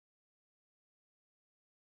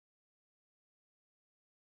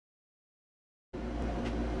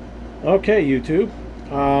Okay, YouTube.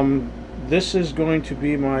 This is going to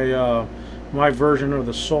be my my version of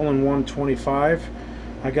the Soln1 25.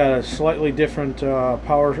 I got a slightly different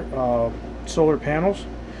power solar panels.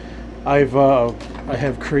 I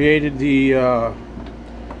have created the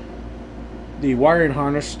wiring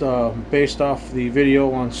harness based off the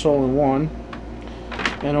video on Soln1,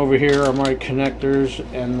 and over here are my connectors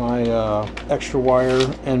and my extra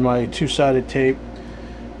wire and my two-sided tape.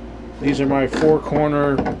 These are my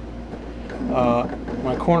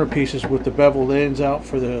my corner pieces with the beveled ends out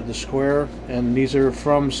for the square, and these are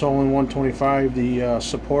from Soln1 25, the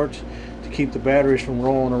support to keep the batteries from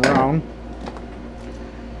rolling around.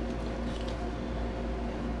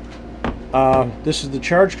 This is the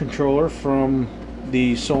charge controller from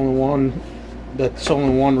the Soln1 that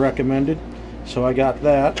Soln1 recommended, so I got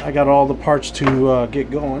that. I got all the parts to get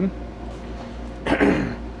going.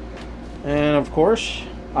 And of course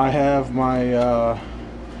I have my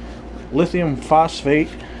lithium phosphate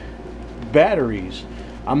batteries.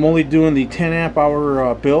 I'm only doing the 10 amp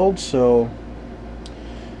hour build, so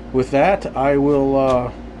with that I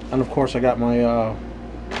will and of course I got my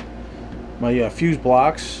my fuse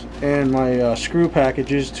blocks and my screw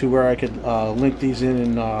packages to where I could link these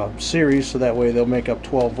in series, so that way they'll make up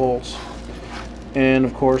 12 volts, and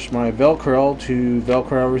of course my Velcro to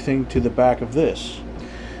Velcro everything to the back of this.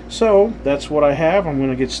 So that's what I have. I'm going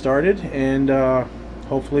to get started, and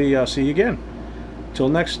hopefully see you again. Till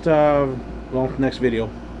next next video.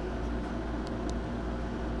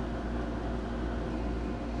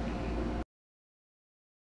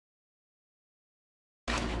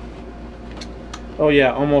 Oh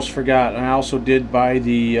yeah, almost forgot. I also did buy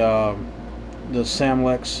the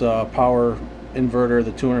Samlex power inverter,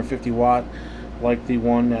 the 250 watt, like the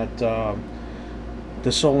one that the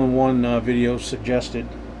Soln1 video suggested.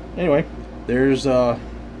 Anyway, that's the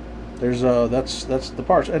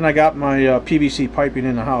parts, and I got my PVC piping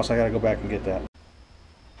in the house. I got to go back and get that.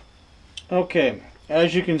 Okay,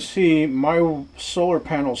 as you can see, my solar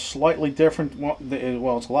panel is slightly different.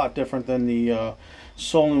 Well, it's a lot different than the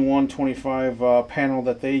Soln1 25 panel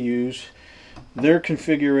that they use. Their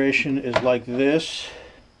configuration is like this,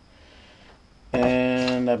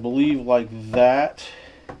 and I believe like that.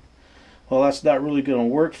 Well, that's not really going to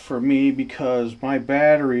work for me because my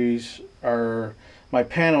batteries are, my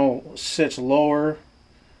panel sits lower,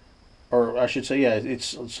 or I should say, yeah,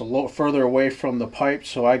 it's a little further away from the pipe,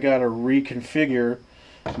 so I got to reconfigure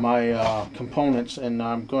my components, and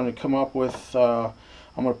I'm going to come up with, I'm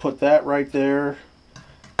going to put that right there,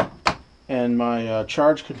 and my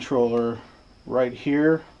charge controller right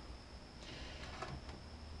here,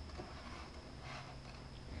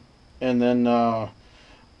 and then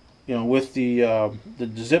you know, with the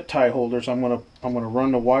zip tie holders, I'm gonna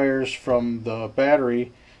run the wires from the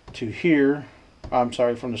battery to here. I'm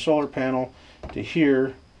sorry, from the solar panel to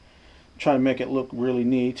here. Try to make it look really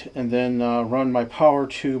neat, and then run my power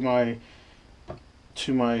to my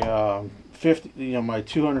 50, you know, my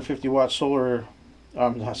 250 watt solar,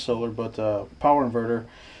 not solar, but power inverter.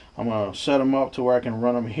 I'm gonna set them up to where I can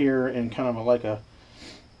run them here in kind of like a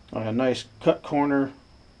nice cut corner,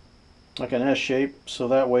 like an S shape, so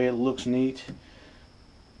that way it looks neat.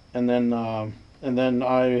 And then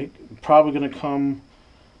I probably going to come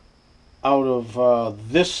out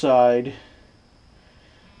of this side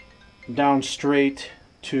down straight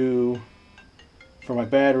to, for my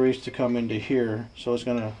batteries to come into here. So it's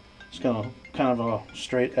gonna kind of a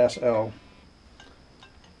straight SL.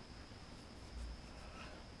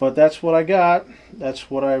 But that's what I got.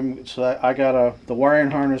 That's what I got the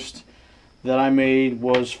wiring harness that I made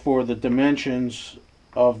was for the dimensions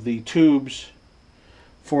of the tubes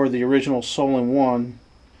for the original Soln1.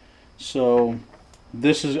 So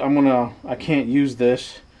this is, I can't use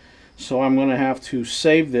this, so I'm gonna have to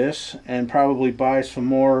save this and probably buy some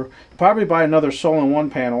more, probably buy another Soln1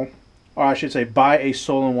 panel, or I should say buy a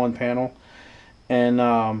Soln1 panel, and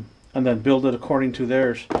then build it according to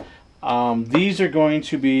theirs. These are going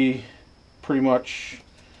to be pretty much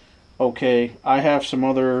okay. I have some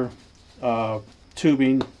other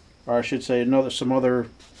tubing, or I should say some other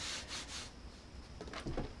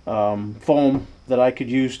foam that I could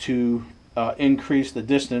use to increase the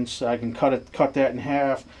distance. I can cut that in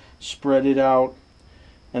half, spread it out,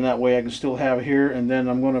 and that way I can still have it here. And then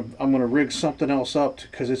I'm gonna rig something else up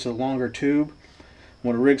because it's a longer tube.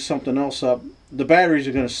 I'm gonna rig something else up. The batteries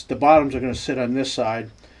are the bottoms are gonna sit on this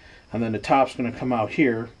side, and then the top's gonna come out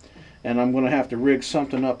here. And I'm gonna have to rig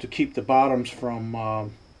something up to keep the bottoms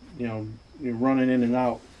from you know, running in and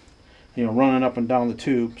out, you know, running up and down the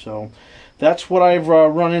tube. So that's what I've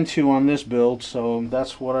run into on this build. So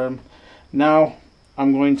that's what I'm now.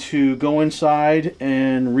 I'm going to go inside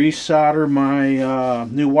and resolder my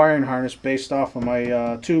new wiring harness based off of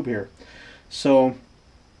my tube here. So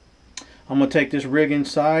I'm going to take this rig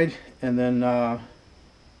inside, and then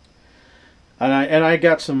and I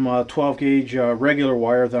got some 12 gauge regular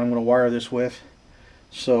wire that I'm going to wire this with.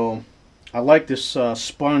 So I like this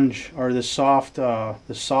sponge, or this soft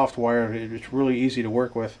wire. It's really easy to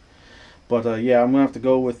work with. But yeah, I'm gonna have to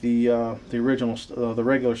go with the original, the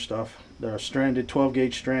regular stuff, the stranded 12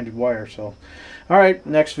 gauge stranded wire. So, all right,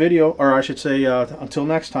 next video, or I should say, until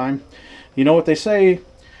next time. You know what they say?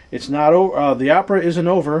 It's not over. The opera isn't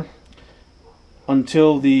over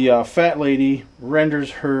until the fat lady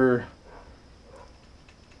renders her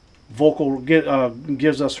vocal,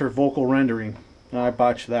 gives us her vocal rendering. I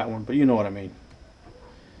botched that one, but you know what I mean.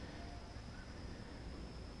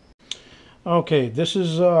 Okay, this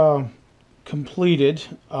is completed.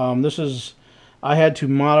 I had to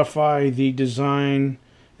modify the design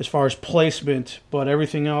as far as placement, but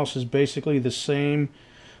everything else is basically the same.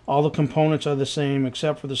 All the components are the same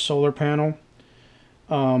except for the solar panel.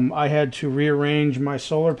 I had to rearrange my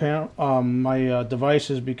solar panel, my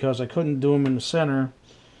devices, because I couldn't do them in the center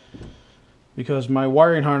because my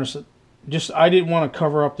wiring harness, I didn't want to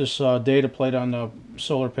cover up this data plate on the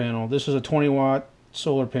solar panel. This is a 20-watt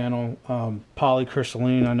solar panel,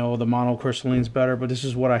 polycrystalline. I know the monocrystalline's better, but this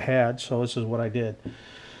is what I had, so this is what I did.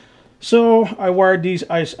 So I wired these,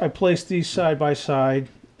 I placed these side by side,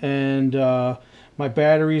 and my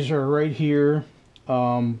batteries are right here.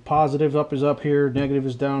 Positive up is up here, negative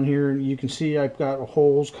is down here. You can see I've got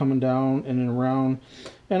holes coming down and then around,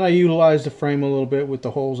 and I utilized the frame a little bit with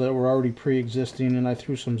the holes that were already pre-existing, and I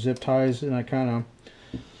threw some zip ties, and I kind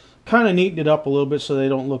of neatened it up a little bit so they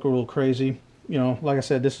don't look a little crazy. You know, like I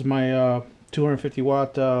said, this is my 250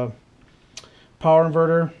 watt power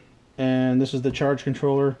inverter, and this is the charge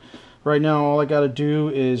controller. Right now all I got to do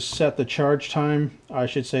is set the charge time, I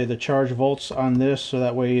should say the charge volts on this, so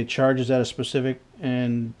that way it charges at a specific,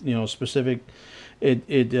 and you know,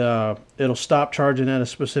 it'll stop charging at a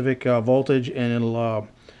specific voltage, and it'll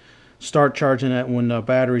start charging at when the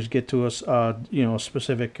batteries get to a you know, a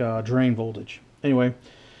specific drain voltage. Anyway,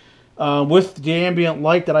 with the ambient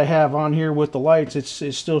light that I have on here with the lights,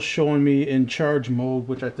 it's still showing me in charge mode,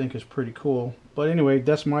 which I think is pretty cool. But anyway,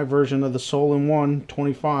 that's my version of the Soln1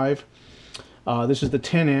 25. This is the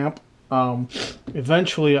 10 amp.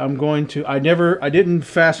 Eventually I'm going to, I didn't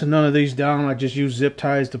fasten none of these down. I just used zip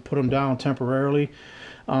ties to put them down temporarily.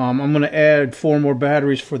 I'm going to add 4 more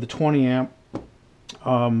batteries for the 20 amp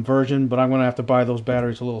version, but I'm going to have to buy those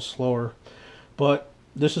batteries a little slower. But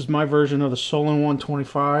this is my version of the Soln1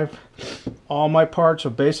 25. All my parts are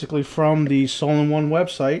basically from the Soln1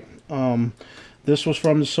 website. This was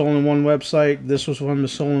from the Soln1 website. This was from the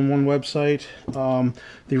Soln1 website.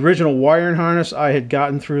 The original wiring harness I had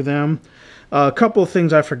gotten through them. A couple of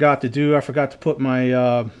things I forgot to do. I forgot to put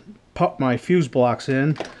my fuse blocks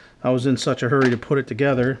in. I was in such a hurry to put it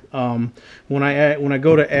together. When I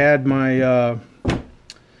go to add my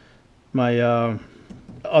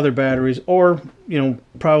other batteries, or you know,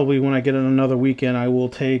 probably when I get in another weekend, I will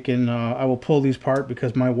take and I will pull these apart,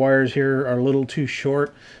 because my wires here are a little too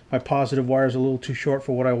short. My positive wires are a little too short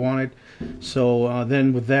for what I wanted. So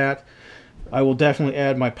then with that, I will definitely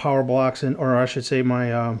add my power blocks in, or I should say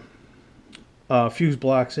my fuse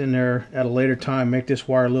blocks in there at a later time. Make this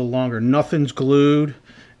wire a little longer. Nothing's glued.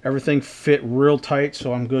 Everything fit real tight,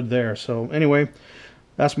 so I'm good there. So anyway,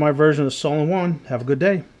 that's my version of Soln1. Have a good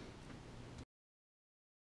day.